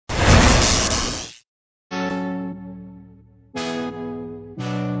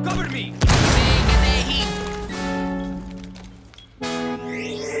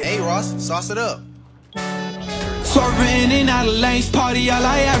Sauce it up. Swerving in out of lanes, party all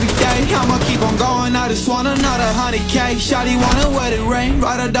like every day. I'ma keep on going, I just want another 100K. Shawty wanna wet it rain,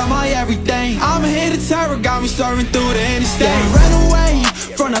 ride her down my everything. I'm here to terror, got me serving through the interstate. Yeah, ran away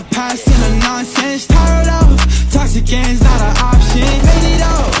from the past and the nonsense. Tired of toxic ends, not an option. Made it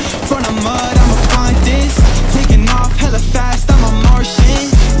up from the mud, I'ma find this. Taking off hella fast, I'm a Martian.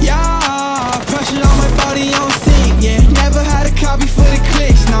 Yeah, pressure on my body on sync. Yeah, never had a copy for the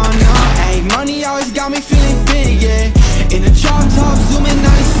clicks. No, no, ayy, money always got me feeling big. Yeah, in the drop top, zooming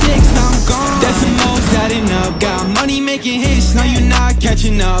 96, I'm gone. That's the most adding up. Got money making hits, no you're not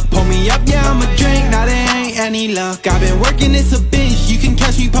catching up. Pull me up, yeah I'ma drink, now there ain't any luck. I've been working this a bitch, you can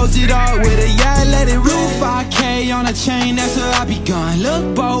catch me posted up with a yeah, let it roll. 5K on a chain, that's where I be gone.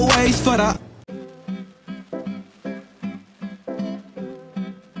 Look both ways for the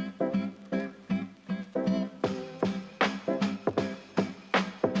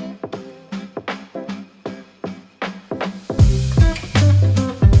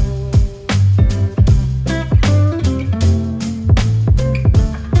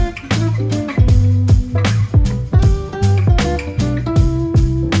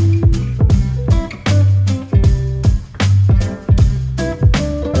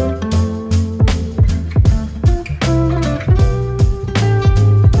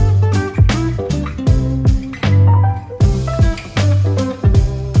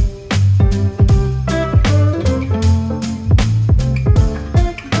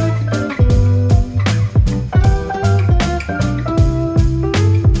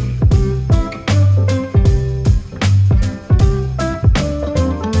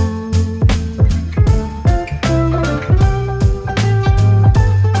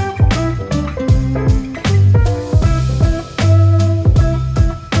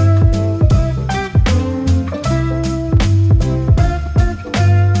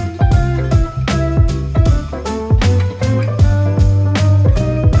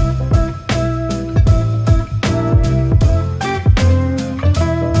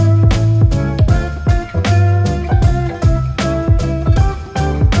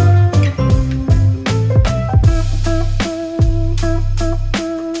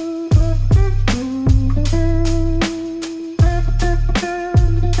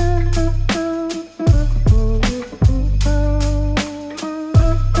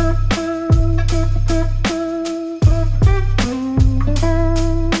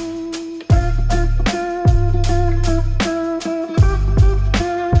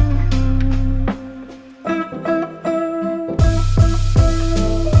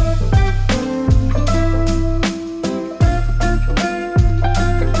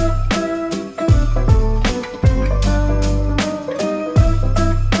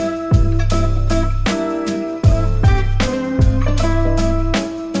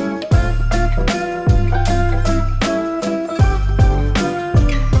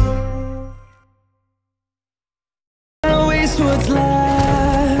what's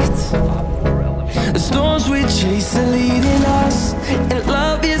left. The storms we chase are leading us, and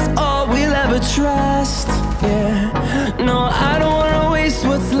love is all we'll ever trust. Yeah, no, I don't wanna waste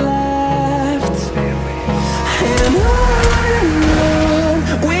what's left. And on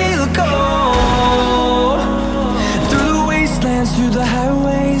we'll go, through the wastelands, through the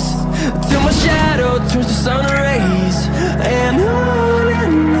highways, till my shadow turns to sun rays. And on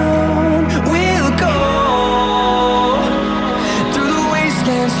we'll go, through the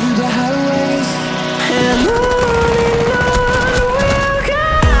wastelands, through the highways, and on.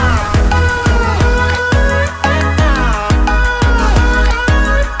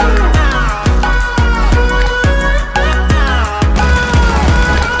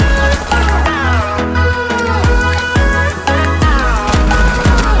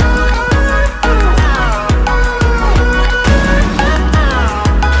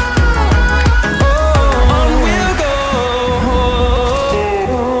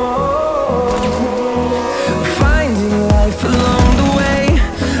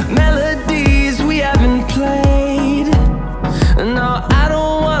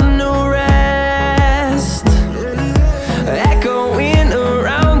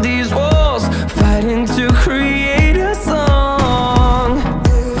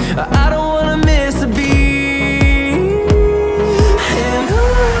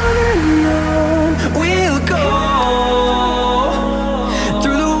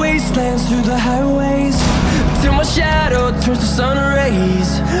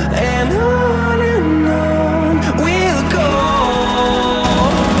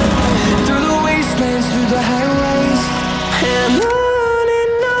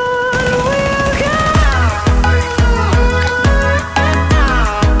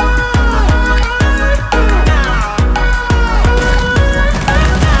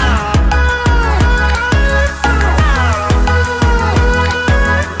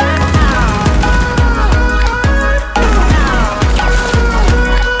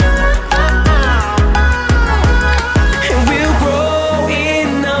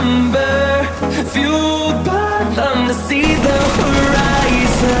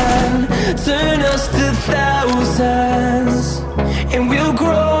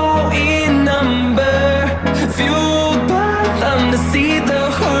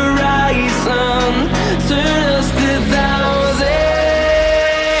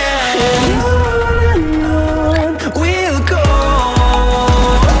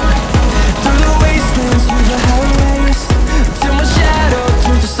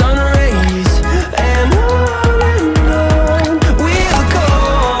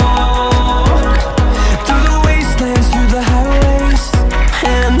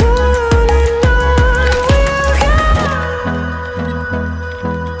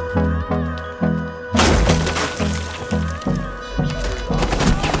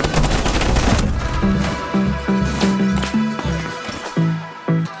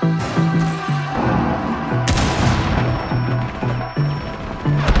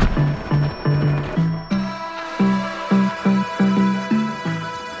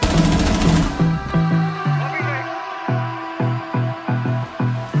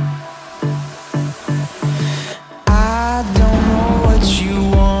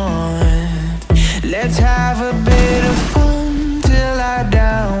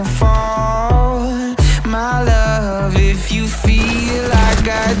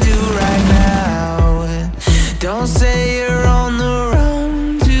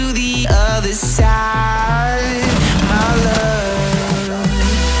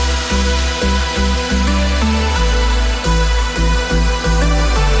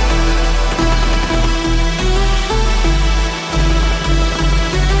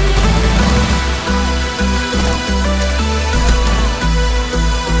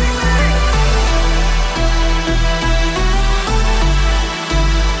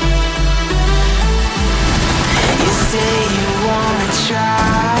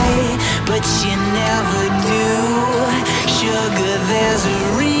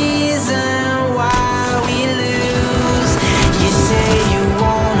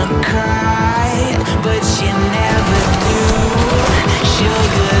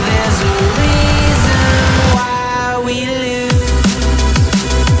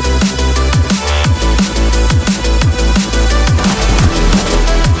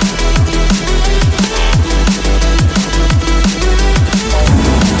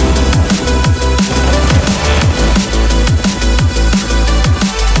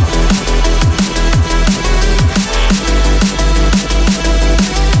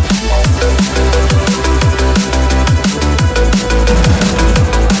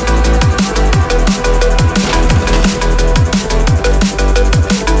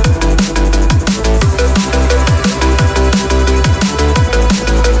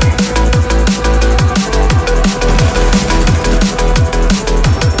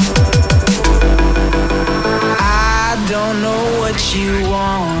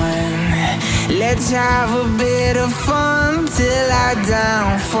 Let's have a bit of fun till I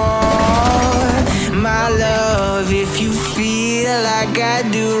downfall. My love, if you feel like I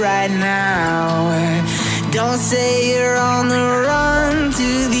do right now, don't say you're on the run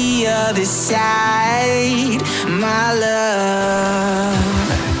to the other side. My love,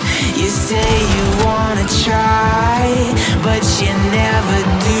 you say you wanna try, but you never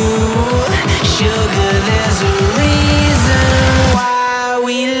do. Sugar, there's a reason why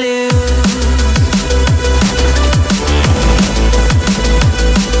we lose.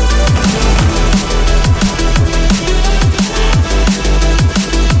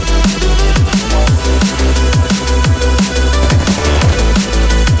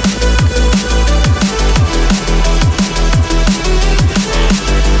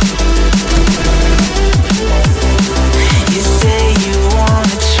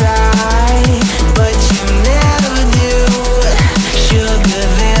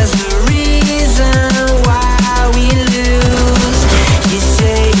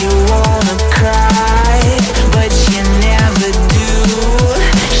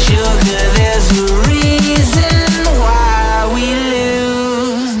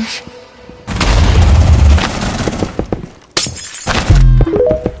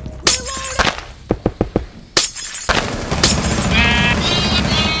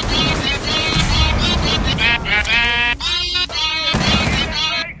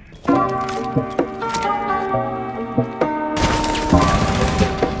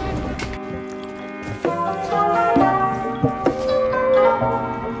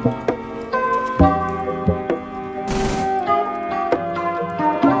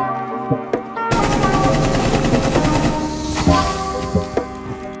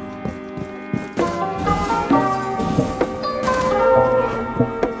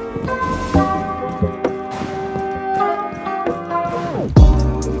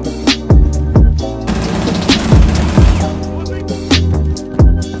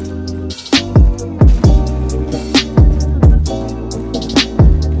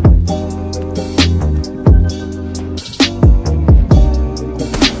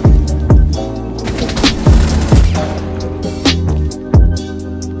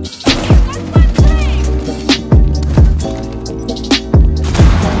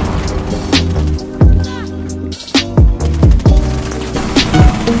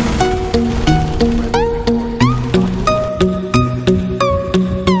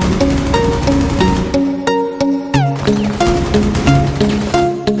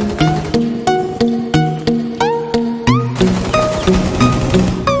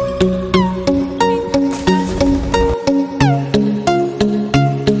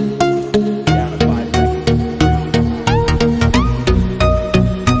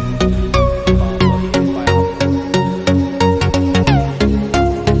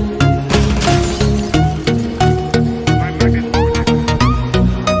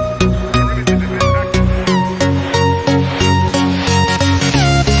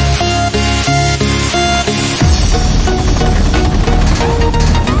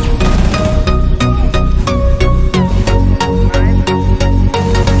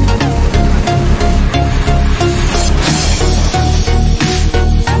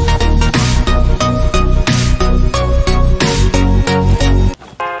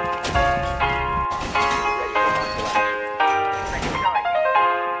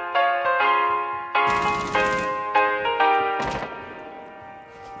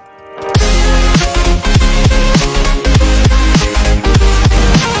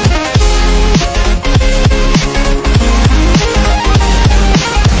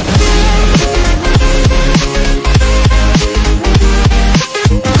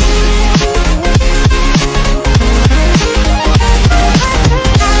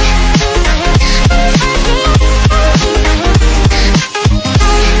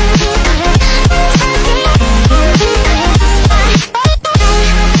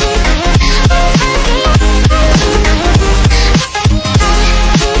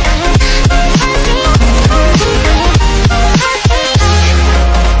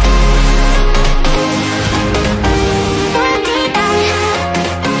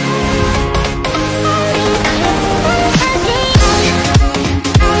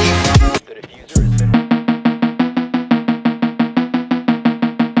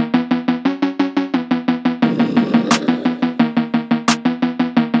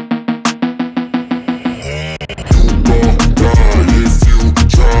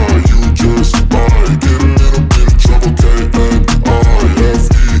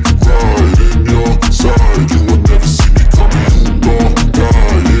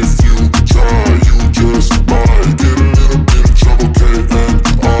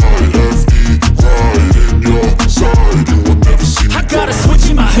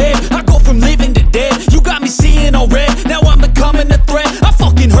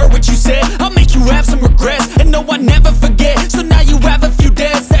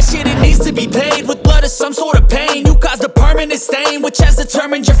 disdain, which has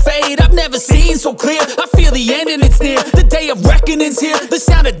determined your fate. I've never seen so clear, I feel the end and it's near. The day of reckoning's here, the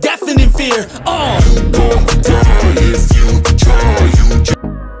sound of deafening fear.